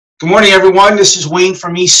Good morning, everyone. This is Wayne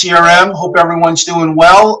from ECRM. Hope everyone's doing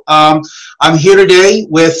well. I'm here today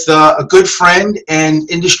with a good friend and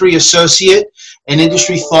industry associate and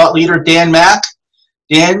industry thought leader, Dan Mack.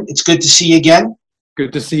 Dan, it's good to see you again.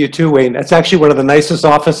 Good to see you too, Wayne. That's actually one of the nicest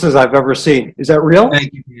offices I've ever seen. Is that real?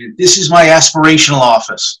 Thank you, Dan. This is my aspirational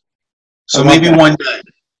office. So maybe that. One day.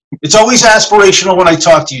 It's always aspirational when I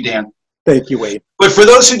talk to you, Dan. Thank you, Wayne. But for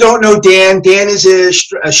those who don't know Dan is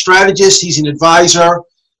a strategist. He's an advisor.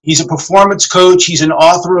 He's a performance coach. He's an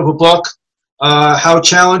author of a book, How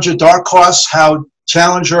Challenger Dark Horse, How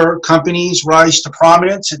Challenger Companies Rise to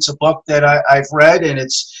Prominence. It's a book that I've read, and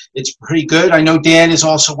it's pretty good. I know Dan is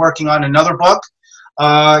also working on another book.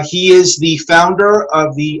 He is the founder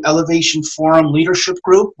of the Elevation Forum Leadership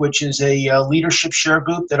Group, which is a leadership share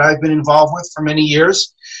group that I've been involved with for many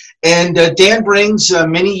years. And Dan brings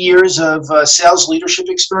many years of sales leadership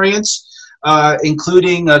experience,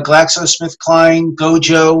 including GlaxoSmithKline,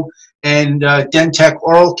 Gojo, and Dentec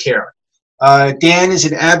Oral Care. Dan is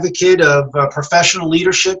an advocate of professional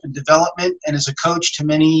leadership and development and is a coach to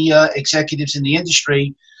many executives in the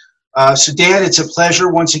industry. So Dan, it's a pleasure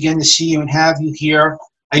once again to see you and have you here.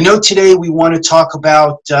 I know today we want to talk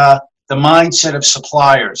about the mindset of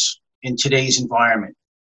suppliers in today's environment.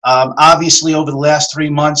 Obviously, over the last 3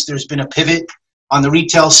 months, there's been a pivot on the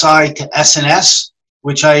retail side to S&S,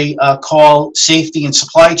 which I call safety and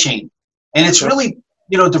supply chain. And it's really,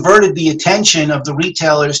 diverted the attention of the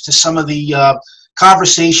retailers to some of the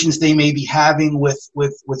conversations they may be having with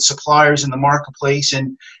suppliers in the marketplace.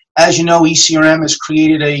 And as you know, ECRM has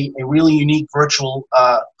created a really unique virtual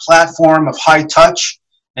platform of high touch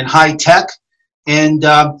and high tech. And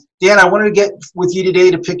Dan, I wanted to get with you today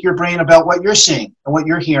to pick your brain about what you're seeing and what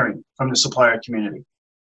you're hearing from the supplier community.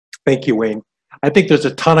 Thank you, Wayne. I think there's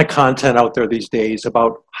a ton of content out there these days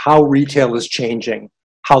about how retail is changing,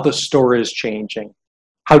 how the store is changing,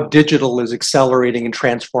 how digital is accelerating and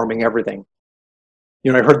transforming everything.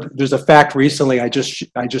 I heard there's a fact recently I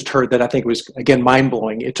just heard that I think was, again,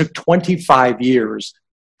 mind-blowing. It took 25 years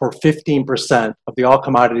for 15% of the all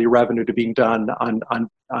commodity revenue to be done on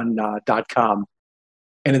 .com.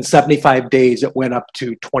 And in 75 days, it went up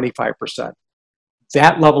to 25%.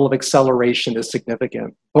 That level of acceleration is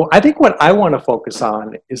significant. But I think what I want to focus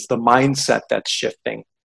on is the mindset that's shifting.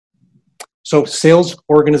 So sales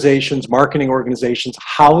organizations, marketing organizations,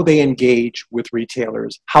 how they engage with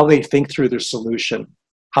retailers, how they think through their solution,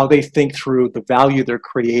 how they think through the value they're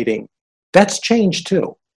creating, that's changed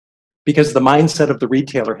too, because the mindset of the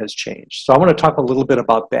retailer has changed. So I want to talk a little bit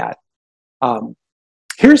about that.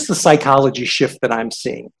 Here's the psychology shift that I'm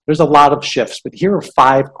seeing. There's a lot of shifts, but here are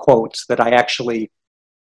 5 quotes that I actually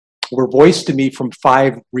were voiced to me from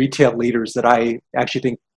 5 retail leaders that I actually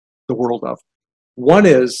think the world of. One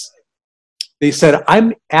is, they said,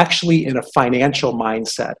 I'm actually in a financial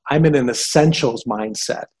mindset. I'm in an essentials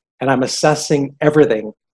mindset, and I'm assessing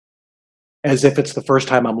everything as if it's the first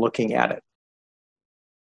time I'm looking at it.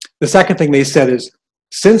 The second thing they said is,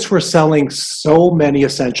 since we're selling so many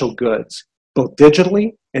essential goods, both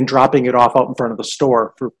digitally and dropping it off out in front of the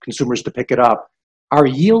store for consumers to pick it up, our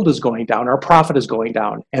yield is going down, our profit is going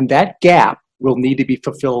down, and that gap will need to be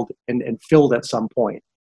fulfilled and filled at some point.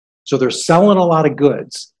 So they're selling a lot of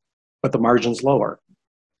goods, but the margin's lower.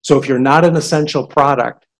 So if you're not an essential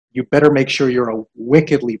product, you better make sure you're a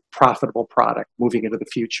wickedly profitable product moving into the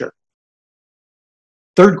future.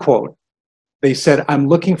 Third quote, they said, I'm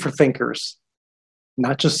looking for thinkers,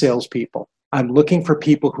 not just salespeople. I'm looking for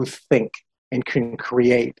people who think and can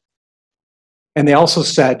create. And they also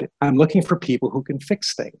said, I'm looking for people who can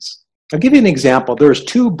fix things. I'll give you an example. There's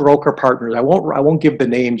 2 broker partners. I won't give the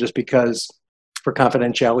name just because for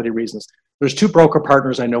confidentiality reasons. There's 2 broker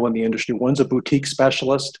partners I know in the industry. One's a boutique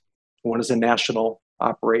specialist, one is a national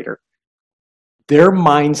operator. Their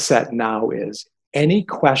mindset now is any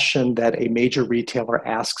question that a major retailer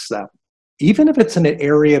asks them, even if it's in an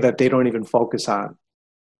area that they don't even focus on,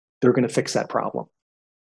 they're going to fix that problem.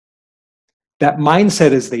 That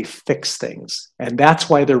mindset is they fix things, and that's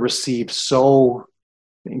why they're received so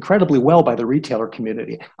incredibly well by the retailer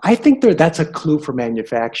community. I think that's a clue for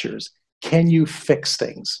manufacturers. Can you fix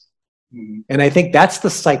things? Mm-hmm. And I think that's the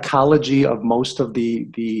psychology of most of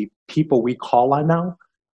the people we call on now.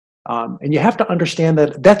 And you have to understand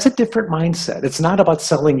that that's a different mindset. It's not about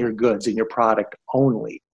selling your goods and your product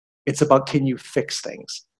only. It's about, can you fix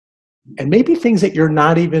things? And maybe things that you're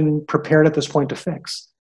not even prepared at this point to fix.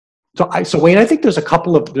 So Wayne, I think there's a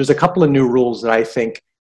couple of new rules that I think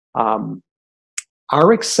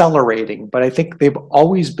are accelerating, but I think they've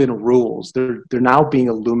always been rules. They're now being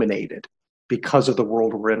illuminated because of the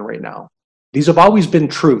world we're in right now. These have always been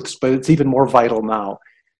truths, but it's even more vital now.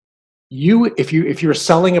 if you're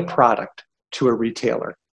selling a product to a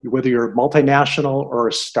retailer, whether you're a multinational or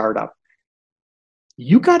a startup,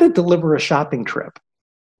 you got to deliver a shopping trip.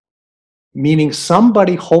 Meaning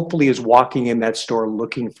somebody hopefully is walking in that store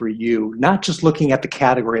looking for you, not just looking at the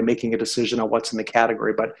category and making a decision on what's in the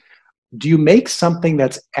category, but do you make something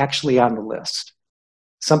that's actually on the list,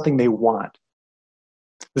 something they want?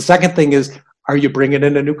 The second thing is, are you bringing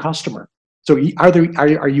in a new customer? So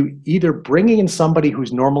are you either bringing in somebody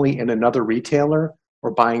who's normally in another retailer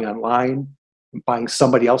or buying online, buying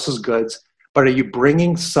somebody else's goods, but are you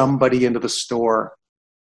bringing somebody into the store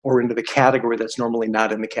or into the category that's normally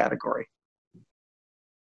not in the category?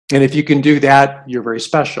 And if you can do that, you're very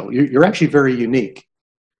special. You're actually very unique.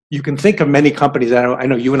 You can think of many companies. I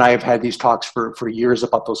know you and I have had these talks for years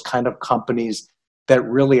about those kind of companies that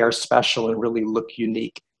really are special and really look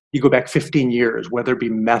unique. You go back 15 years, whether it be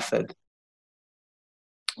Method,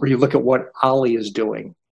 or you look at what Ollie is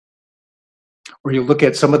doing, or you look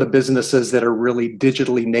at some of the businesses that are really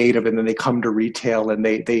digitally native and then they come to retail and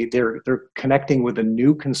they're connecting with a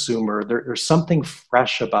new consumer. There's something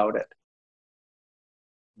fresh about it.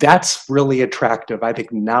 That's really attractive, I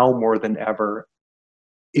think, now more than ever.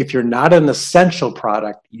 If you're not an essential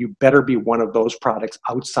product, you better be one of those products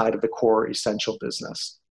outside of the core essential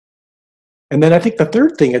business. And then I think the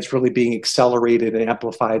third thing that's really being accelerated and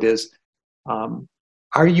amplified is,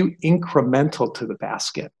 are you incremental to the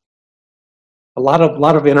basket? A lot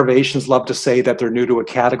of innovations love to say that they're new to a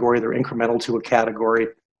category, they're incremental to a category.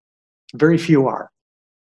 Very few are.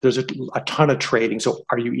 There's a ton of trading. So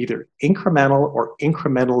are you either incremental or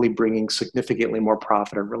incrementally bringing significantly more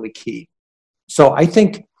profit are really key. So I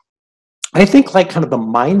think like kind of the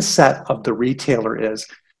mindset of the retailer is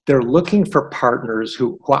they're looking for partners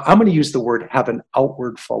who I'm going to use the word, have an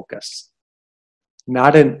outward focus,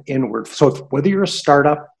 not an inward. So whether you're a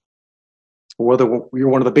startup, or whether you're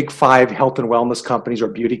one of the big 5 health and wellness companies or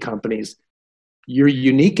beauty companies, you're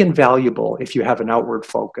unique and valuable if you have an outward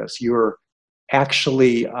focus. You're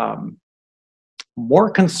actually more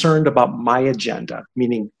concerned about my agenda,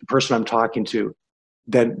 meaning the person I'm talking to,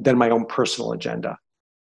 than my own personal agenda.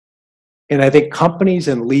 And I think companies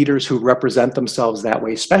and leaders who represent themselves that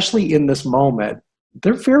way, especially in this moment,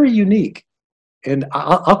 they're very unique. And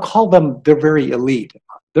I'll call them, they're very elite.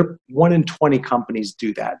 They're 1 in 20 companies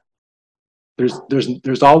do that.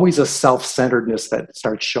 There's always a self-centeredness that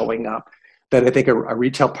starts showing up that I think a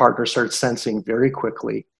retail partner starts sensing very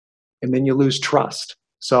quickly. And then you lose trust.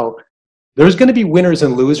 So there's going to be winners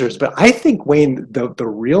and losers, but I think, Wayne, the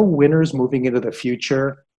real winners moving into the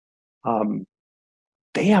future,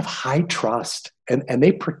 they have high trust and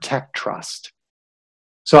they protect trust.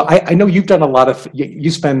 So I know you've done a lot of,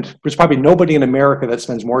 there's probably nobody in America that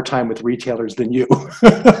spends more time with retailers than you.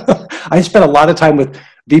 I spent a lot of time with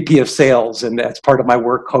VP of sales, and that's part of my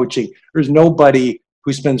work coaching. There's nobody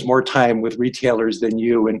who spends more time with retailers than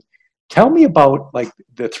you. And tell me about like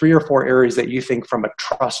the 3 or 4 areas that you think from a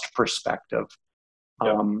trust perspective,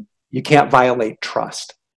 you can't violate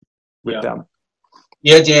trust with them.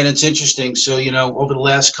 Yeah, Dan, it's interesting. So, over the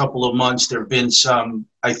last couple of months, there have been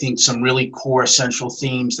some really core central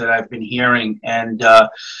themes that I've been hearing. And,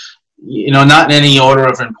 not in any order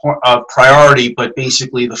of priority, but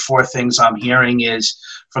basically the 4 things I'm hearing is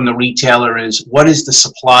from the retailer is, what is the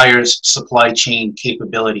supplier's supply chain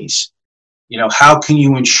capabilities? How can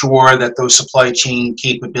you ensure that those supply chain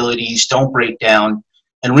capabilities don't break down,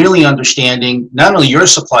 and really understanding not only your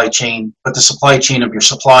supply chain, but the supply chain of your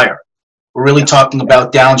supplier. We're really talking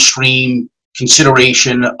about downstream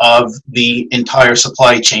consideration of the entire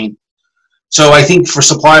supply chain. So I think for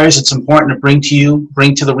suppliers, it's important to bring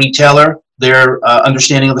to the retailer their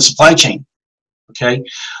understanding of the supply chain. Okay.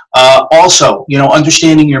 Also,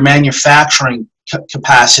 understanding your manufacturing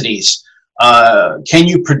capacities. Can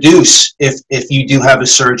you produce if you do have a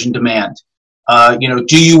surge in demand?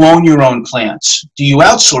 Do you own your own plants? Do you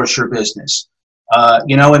outsource your business?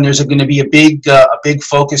 And there's going to be a big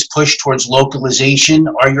focus push towards localization.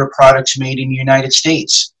 Are your products made in the United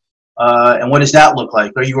States? And what does that look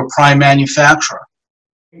like? Are you a prime manufacturer?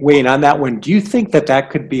 Wayne, on that one, do you think that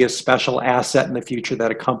could be a special asset in the future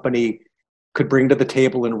that a company could bring to the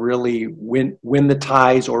table and really win the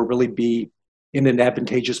ties, or really be in an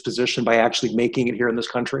advantageous position by actually making it here in this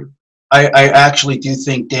country? I actually do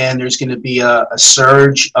think, Dan, there's going to be a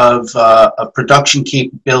surge of production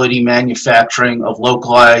capability, manufacturing, of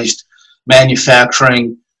localized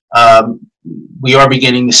manufacturing. We are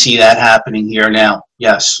beginning to see that happening here now.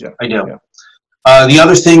 Yes, yeah, I do. Yeah. The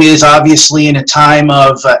other thing is, obviously, in a time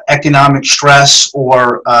of economic stress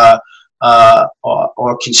or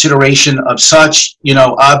consideration of such,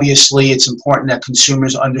 obviously it's important that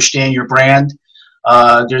consumers understand your brand.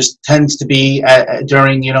 There's tends to be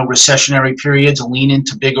during recessionary periods a lean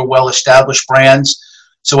into bigger, well-established brands.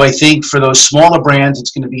 So I think for those smaller brands,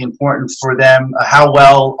 it's going to be important for them. How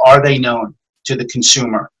well are they known to the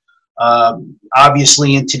consumer?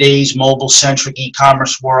 Obviously, in today's mobile-centric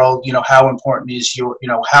e-commerce world, how important is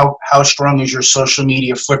how strong is your social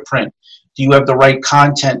media footprint? Do you have the right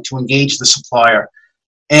content to engage the supplier?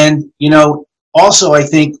 And also, I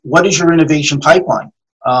think, what is your innovation pipeline?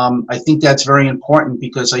 I think that's very important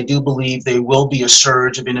because I do believe there will be a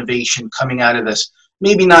surge of innovation coming out of this.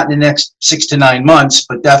 Maybe not in the next 6 to 9 months,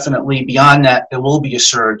 but definitely beyond that, there will be a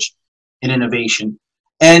surge in innovation.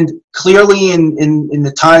 And clearly in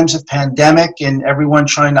the times of pandemic and everyone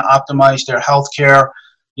trying to optimize their healthcare,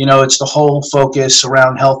 it's the whole focus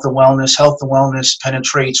around health and wellness. Health and wellness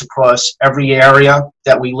penetrates across every area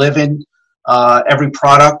that we live in, every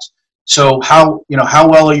product. So how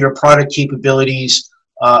well are your product capabilities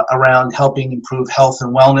around helping improve health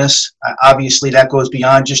and wellness? Obviously, that goes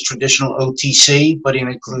beyond just traditional OTC, but it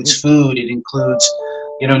includes food. It includes,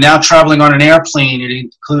 now traveling on an airplane. It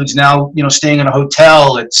includes now, staying in a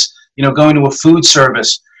hotel. It's, going to a food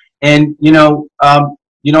service. And,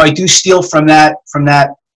 I do steal from that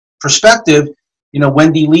perspective.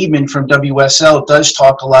 Wendy Liebman from WSL does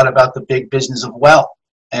talk a lot about the big business of well.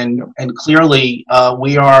 And clearly,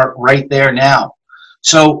 we are right there now.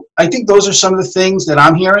 So I think those are some of the things that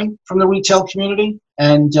I'm hearing from the retail community.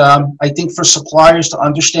 And I think for suppliers to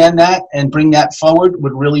understand that and bring that forward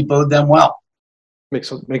would really bode them well.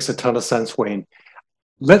 Makes a ton of sense, Wayne.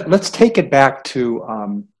 Let's take it back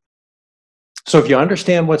to, so if you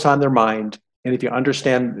understand what's on their mind, and if you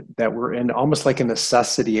understand that we're in almost like a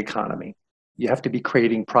necessity economy, you have to be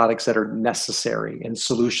creating products that are necessary and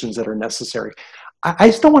solutions that are necessary.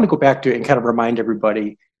 I still want to go back to it and kind of remind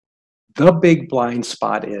everybody, the big blind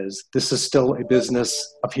spot is this is still a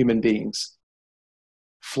business of human beings.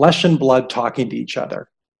 Flesh and blood talking to each other,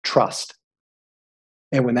 trust.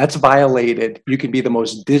 And when that's violated, you can be the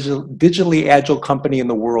most digitally agile company in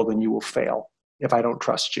the world and you will fail if I don't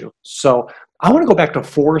trust you. So I want to go back to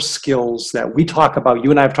 4 skills that we talk about,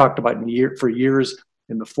 you and I have talked about for years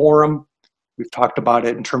in the forum. We've talked about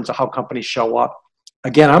it in terms of how companies show up.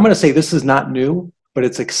 Again, I'm going to say this is not new, but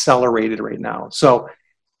it's accelerated right now. So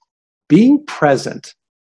being present,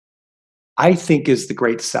 I think, is the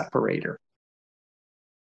great separator.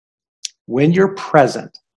 When you're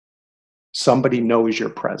present, somebody knows you're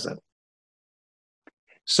present.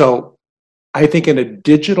 So I think in a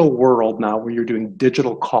digital world now where you're doing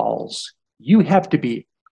digital calls, you have to be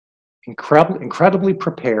incredibly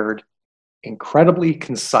prepared, incredibly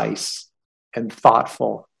concise, and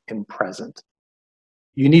thoughtful and present.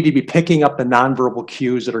 You need to be picking up the nonverbal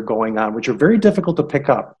cues that are going on, which are very difficult to pick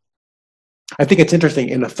up. I think it's interesting.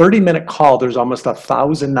 In a 30-minute call, there's almost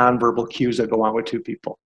 1,000 nonverbal cues that go on with 2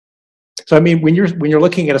 people. So, I mean, when you're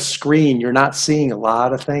looking at a screen, you're not seeing a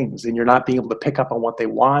lot of things, and you're not being able to pick up on what they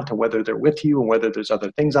want and whether they're with you and whether there's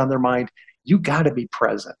other things on their mind. You got to be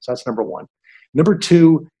present. So that's number 1. Number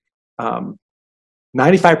 2,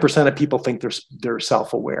 95% of people think they're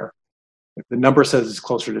self-aware. The number says it's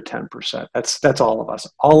closer to 10%. That's all of us.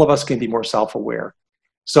 All of us can be more self-aware.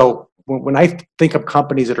 So when I think of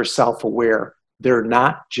companies that are self-aware, they're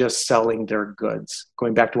not just selling their goods.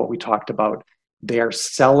 Going back to what we talked about, they are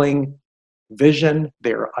selling vision.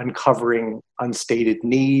 They're uncovering unstated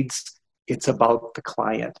needs. It's about the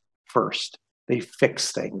client first. They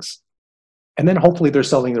fix things. And then hopefully they're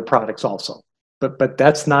selling their products also. But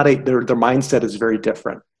that's not their mindset is very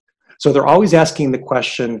different. So they're always asking the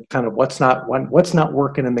question, kind of what's not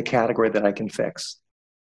working in the category that I can fix.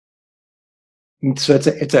 And so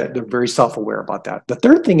they're very self-aware about that. The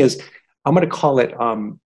third thing is, I'm going to call it,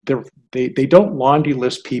 they don't laundry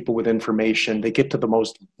list people with information. They get to the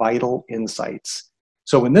most vital insights.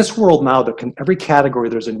 So in this world now, every category,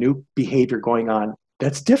 there's a new behavior going on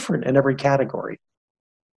that's different in every category.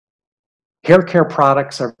 Hair care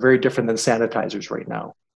products are very different than sanitizers right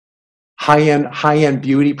now. High-end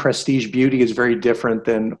beauty, prestige beauty is very different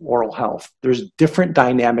than oral health. There's different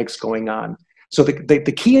dynamics going on. So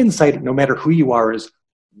the key insight, no matter who you are, is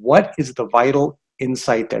what is the vital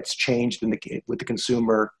insight that's changed with the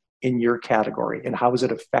consumer in your category, and how is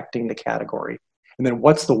it affecting the category? And then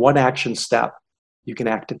what's the one action step you can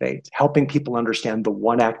activate, helping people understand the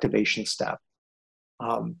one activation step.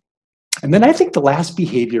 And then I think the last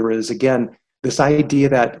behavior is, again, this idea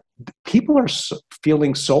that people are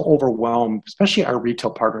feeling so overwhelmed, especially our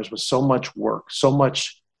retail partners, with so much work, so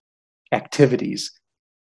much activities.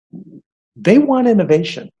 They want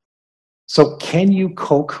innovation. So can you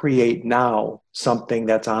co-create now something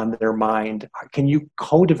that's on their mind? Can you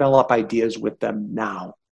co-develop ideas with them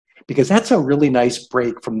now? because that's a really nice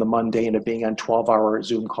break from the mundane of being on 12-hour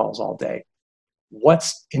Zoom calls all day.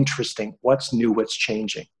 What's interesting? What's new? What's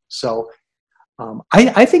changing? So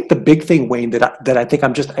I think the big thing, Wayne, that I think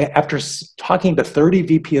after talking to 30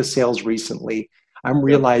 VP of sales recently, I'm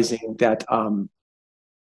realizing that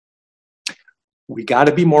we got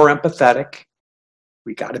to be more empathetic.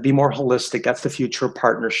 We got to be more holistic. That's the future of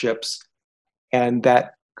partnerships. And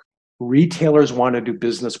that retailers want to do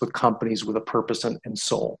business with companies with a purpose and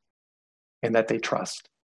soul, and that they trust.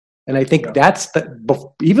 And I think that's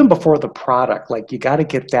even before the product, like you got to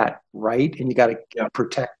get that right, and you got to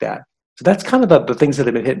protect that. So that's kind of the things that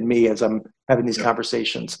have been hitting me as I'm having these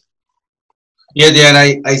conversations. Yeah,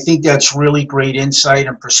 Dan, I think that's really great insight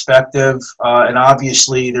and perspective. And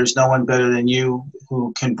obviously, there's no one better than you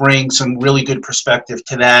who can bring some really good perspective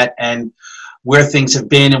to that and where things have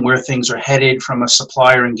been and where things are headed from a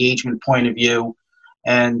supplier engagement point of view.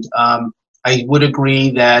 And I would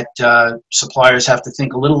agree that suppliers have to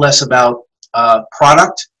think a little less about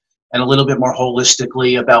product and a little bit more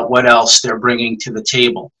holistically about what else they're bringing to the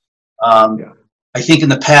table. I think in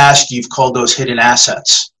the past, you've called those hidden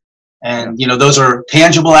assets. And, you know, those are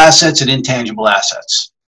tangible assets and intangible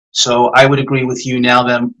assets. So I would agree with you now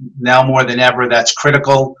more than ever, that's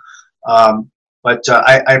critical. But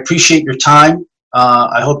I appreciate your time.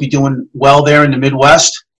 I hope you're doing well there in the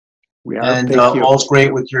Midwest. We are. And Thank you. all's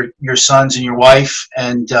great with your sons and your wife.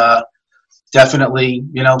 And definitely,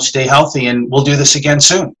 you know, stay healthy. And we'll do this again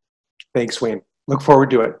soon. Thanks, Wayne. Look forward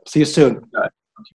to it. See you soon.